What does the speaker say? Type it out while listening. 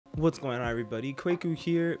What's going on, everybody? Kwaku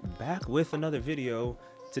here, back with another video.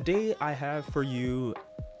 Today I have for you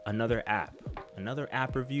another app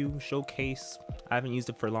review showcase. I haven't used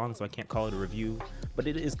it for long, so I can't call it a review, but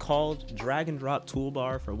it is called Drag and Drop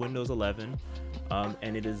Toolbar for Windows 11,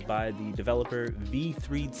 and it is by the developer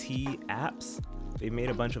V3T Apps. They've made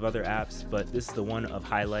a bunch of other apps, but this is the one of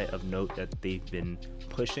highlight of note that they've been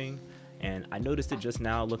pushing. And I noticed it just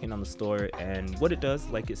now looking on the store, and what it does,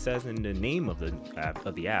 like it says in the name of the app,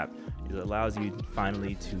 is it allows you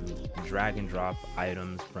finally to drag and drop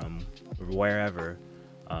items from wherever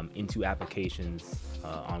into applications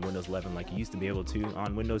on Windows 11 like you used to be able to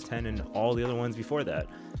on Windows 10 and all the other ones before that,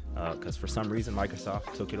 because for some reason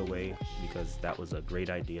Microsoft took it away, because that was a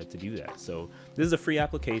great idea to do that. So this is a free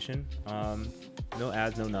application, no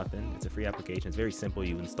ads, no nothing. It's a free application. It's very simple.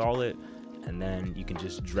 You install it, and then you can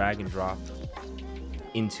just drag and drop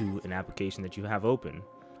into an application that you have open.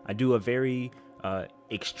 I do a very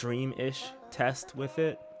extreme-ish test with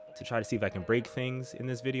it to try to see if I can break things in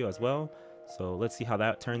this video as well. So let's see how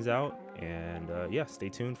that turns out, and yeah, stay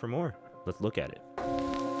tuned for more. Let's look at it.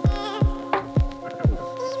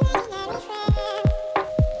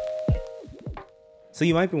 So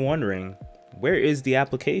you might be wondering, where is the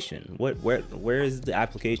application? Where is the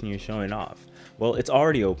application you're showing off? Well, it's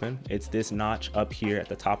already open. It's this notch up here at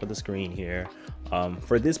the top of the screen here.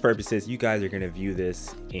 For this purposes, you guys are going to view this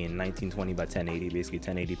in 1920 by 1080, basically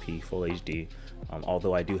 1080p full HD.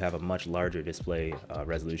 Although I do have a much larger display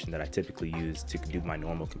resolution that I typically use to do my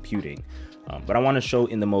normal computing. But I want to show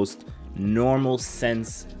in the most normal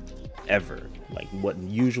sense ever, like what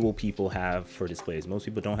usual people have for displays. Most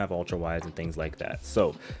people don't have ultra wides and things like that.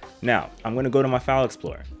 So now I'm going to go to my file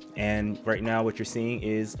explorer, and right now what you're seeing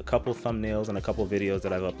is a couple thumbnails and a couple videos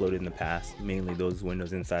that I've uploaded in the past, mainly those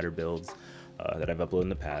Windows Insider builds that I've uploaded in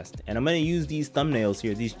the past. And I'm going to use these thumbnails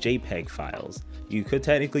here, these JPEG files. You could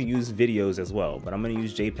technically use videos as well, but I'm going to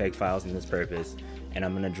use JPEG files in this purpose, and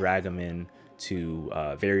I'm going to drag them in to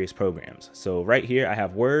various programs. So right here I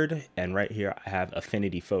have Word, and right here I have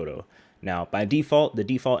Affinity Photo. Now by default, the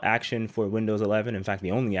default action for Windows 11, in fact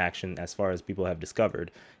the only action as far as people have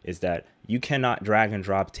discovered, is that you cannot drag and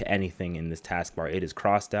drop to anything in this taskbar. It is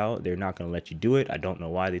crossed out. They're not going to let you do it. I don't know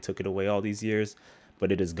why they took it away all these years,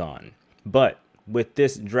 but it is gone. But with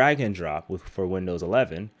this drag and drop for Windows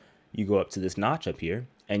 11, you go up to this notch up here,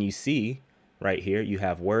 and you see right here you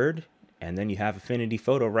have Word, and then you have Affinity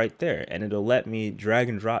Photo right there, and it'll let me drag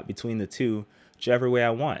and drop between the two whichever way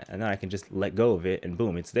I want, and then I can just let go of it, and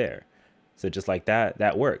boom, it's there. So just like that,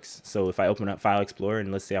 that works. So if I open up File Explorer,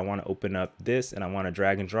 and let's say I want to open up this and I want to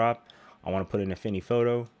drag and drop, I want to put in Affinity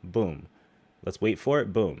Photo, boom. Let's wait for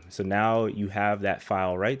it, boom. So now you have that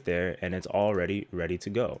file right there, and it's already ready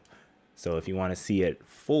to go. So if you want to see it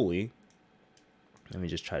fully, let me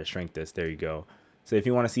just try to shrink this, there you go. So if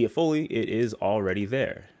you want to see it fully, it is already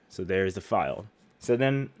there. So there's the file. So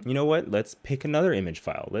then, you know what? Let's pick another image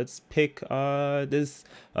file. Let's pick this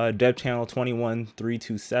dev channel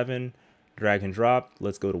 21327, drag and drop.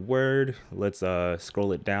 Let's go to Word. Let's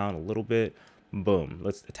scroll it down a little bit. Boom.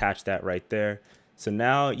 Let's attach that right there. So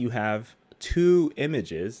now you have two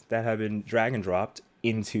images that have been drag and dropped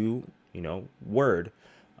into, Word.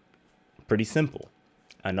 Pretty simple.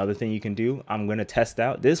 Another thing you can do, I'm going to test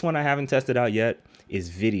out. This one I haven't tested out yet is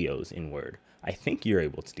videos in Word. I think you're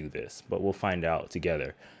able to do this, but we'll find out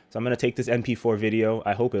together. So I'm going to take this MP4 video.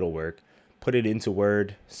 I hope it'll work. Put it into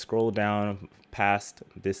Word, scroll down past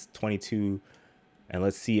this 22, and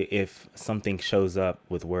let's see if something shows up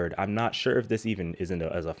with Word. I'm not sure if this even isn't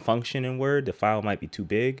as a function in Word. The file might be too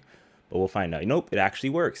big, but we'll find out. Nope, it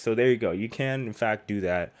actually works. So there you go. You can, in fact, do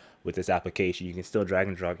that with this application. You can still drag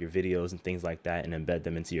and drop your videos and things like that and embed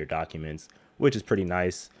them into your documents, which is pretty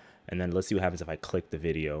nice. And then let's see what happens if I click the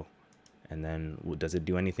video. And then does it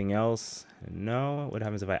do anything else? No. What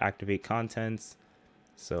happens if I activate contents?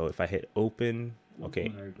 So if I hit open,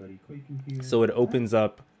 okay. So it opens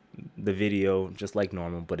up the video just like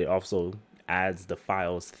normal, but it also adds the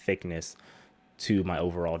file's thickness to my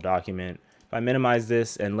overall document. If I minimize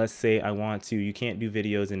this, and let's say I want to, you can't do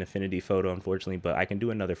videos in Affinity Photo, unfortunately, but I can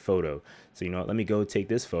do another photo. So you know what, let me go take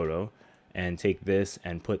this photo and take this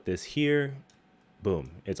and put this here.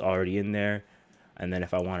 Boom, it's already in there. And then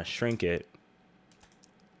if I want to shrink it,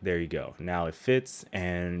 there you go. Now it fits,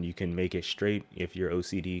 and you can make it straight if you're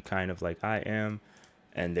OCD kind of like I am.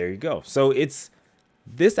 And there you go. So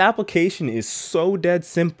this application is so dead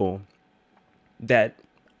simple that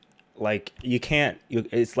like you can't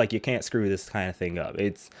screw this kind of thing up.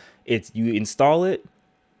 You install it,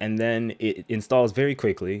 and then it installs very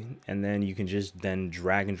quickly, and then you can just then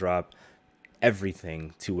drag and drop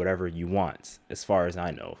everything to whatever you want, as far as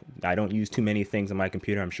I know. I don't use too many things on my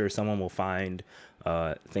computer. I'm sure someone will find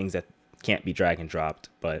things that can't be drag and dropped,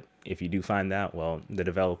 but if you do find that, well, the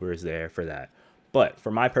developer is there for that. But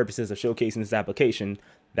for my purposes of showcasing this application,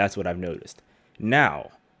 that's what I've noticed.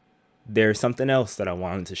 Now, there's something else that I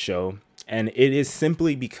wanted to show, and it is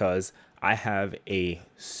simply because I have a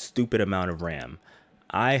stupid amount of RAM.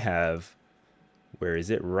 I have, where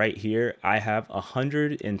is it? Right here. I have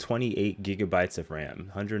 128 gigabytes of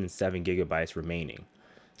RAM, 107 gigabytes remaining.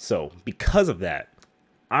 So because of that,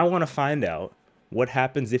 I want to find out what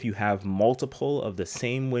happens if you have multiple of the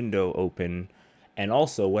same window open, and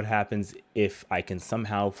also what happens if I can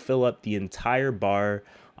somehow fill up the entire bar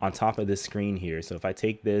on top of this screen here. So if I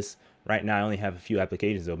take this, right now I only have a few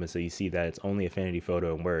applications open, so you see that it's only Affinity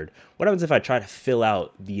Photo and Word. What happens if I try to fill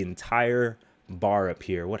out the entire bar up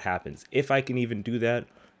here? What happens? If I can even do that,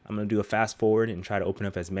 I'm going to do a fast forward and try to open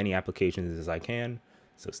up as many applications as I can.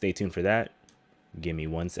 So stay tuned for that. Give me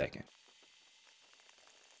 1 second.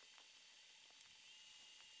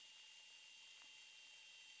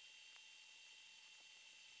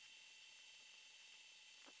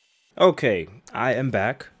 Okay, I am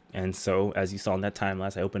back. And so, as you saw in that time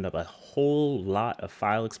lapse, I opened up a whole lot of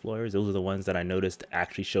file explorers. Those are the ones that I noticed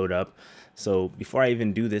actually showed up. So before I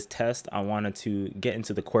even do this test, I wanted to get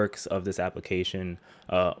into the quirks of this application.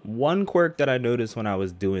 One quirk that I noticed when I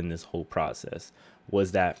was doing this whole process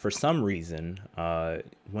was that for some reason,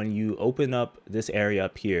 when you open up this area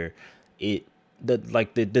up here,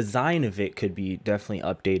 the design of it could be definitely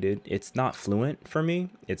updated. It's not fluent for me.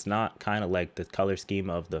 It's not kind of like the color scheme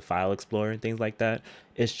of the file explorer and things like that.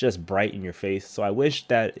 It's just bright in your face. So I wish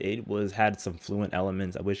that it had some fluent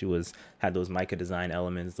elements. I wish it had those mica design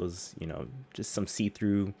elements, those, just some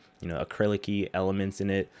see-through, acrylic-y elements in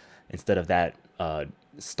it, instead of that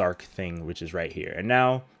stark thing, which is right here. And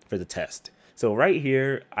now for the test. So right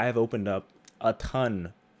here, I have opened up a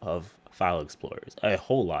ton of file explorers, a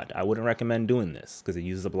whole lot. I wouldn't recommend doing this because it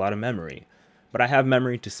uses up a lot of memory, but I have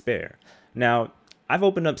memory to spare. Now, I've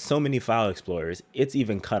opened up so many file explorers, it's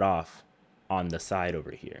even cut off on the side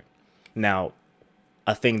over here. Now,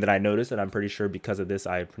 a thing that I noticed, and I'm pretty sure because of this,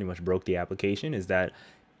 I pretty much broke the application, is that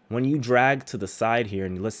when you drag to the side here,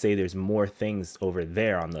 and let's say there's more things over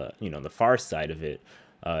there on the, the far side of it,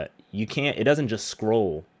 it doesn't just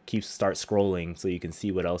start scrolling so you can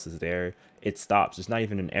see what else is there. It stops. There's not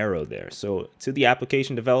even an arrow there. So to the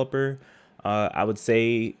application developer, I would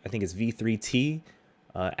say, I think it's V3T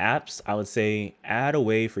apps, I would say add a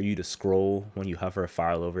way for you to scroll when you hover a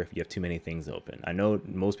file over if you have too many things open. I know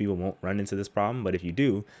most people won't run into this problem, but if you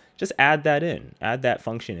do, just add that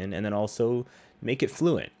function in, and then also make it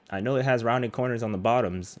fluent. I know it has rounded corners on the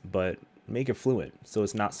bottoms, but make it fluent so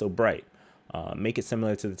it's not so bright. Make it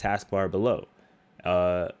similar to the taskbar below.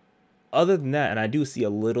 Other than that, and I do see a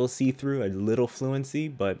little see-through, a little fluency,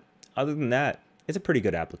 but other than that, it's a pretty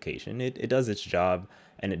good application. It does its job,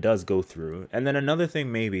 and it does go through. And then another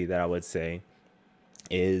thing maybe that I would say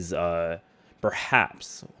is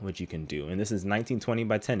perhaps what you can do, and this is 1920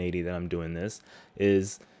 by 1080 that I'm doing this,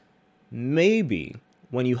 is maybe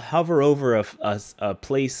when you hover over a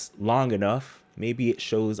place long enough, maybe it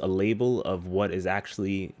shows a label of what is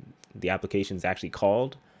actually, the application is actually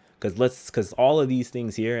called. Because all of these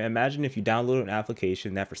things here, imagine if you download an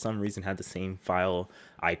application that for some reason had the same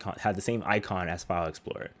icon as File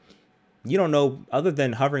Explorer. You don't know, other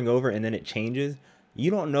than hovering over and then it changes,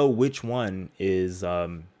 you don't know which one is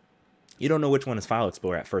File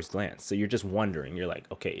Explorer at first glance. So you're just wondering, you're like,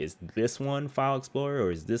 okay, is this one File Explorer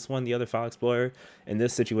or is this one the other File Explorer? In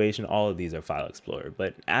this situation, all of these are File Explorer,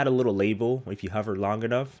 but add a little label if you hover long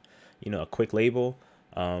enough, a quick label.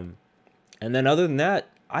 And then other than that,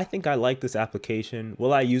 I think I like this application.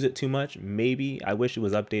 Will I use it too much? Maybe. I wish it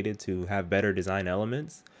was updated to have better design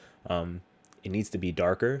elements. It needs to be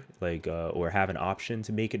darker, or have an option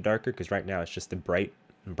to make it darker, because right now it's just the bright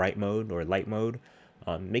mode or light mode.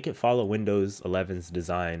 Make it follow Windows 11's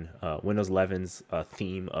design, Windows 11's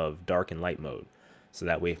theme of dark and light mode. So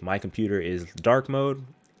that way, if my computer is dark mode,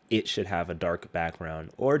 it should have a dark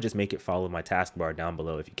background, or just make it follow my taskbar down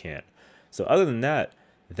below if you can. So other than that,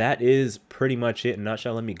 that is pretty much it in a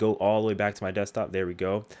nutshell. Let me go all the way back to my desktop. There we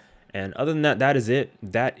go. And other than that, that is it.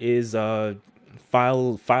 That is file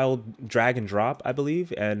drag and drop, I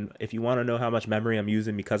believe. And if you want to know how much memory I'm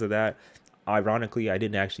using because of that, ironically, I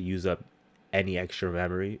didn't actually use up any extra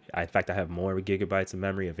memory. In fact, I have more gigabytes of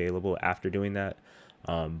memory available after doing that.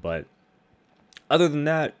 But other than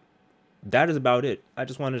that, that is about it. I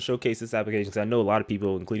just wanted to showcase this application because I know a lot of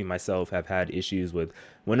people, including myself, have had issues with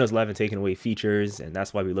Windows 11 taking away features, and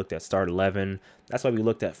that's why we looked at Start 11. That's why we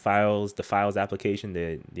looked at files, the files application,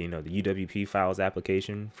 the UWP files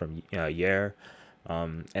application from Yair.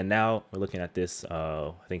 And now we're looking at this,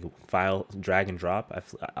 I think, file drag and drop.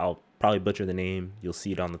 I'll probably butcher the name. You'll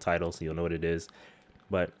see it on the title, so you'll know what it is.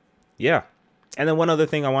 But yeah. And then one other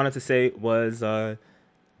thing I wanted to say was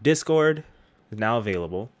Discord is now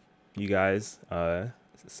available. You guys,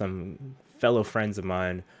 some fellow friends of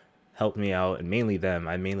mine helped me out, and mainly them.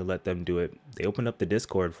 I mainly let them do it. They opened up the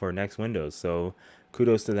Discord for next Windows, so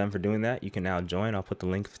kudos to them for doing that. You can now join. I'll put the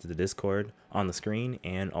link to the Discord on the screen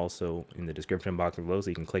and also in the description box below, so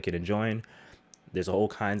you can click it and join. There's all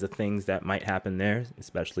kinds of things that might happen there,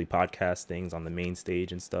 especially podcast things on the main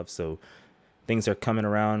stage and stuff. So things are coming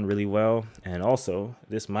around really well. And also,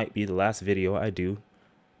 this might be the last video I do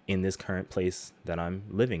in this current place that I'm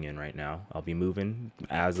living in right now. I'll be moving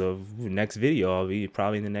as of next video. I'll be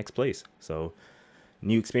probably in the next place. So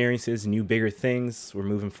new experiences, new bigger things. We're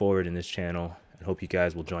moving forward in this channel. I hope you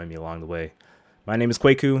guys will join me along the way. My name is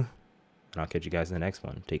Kwaku, and I'll catch you guys in the next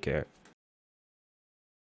one. Take care.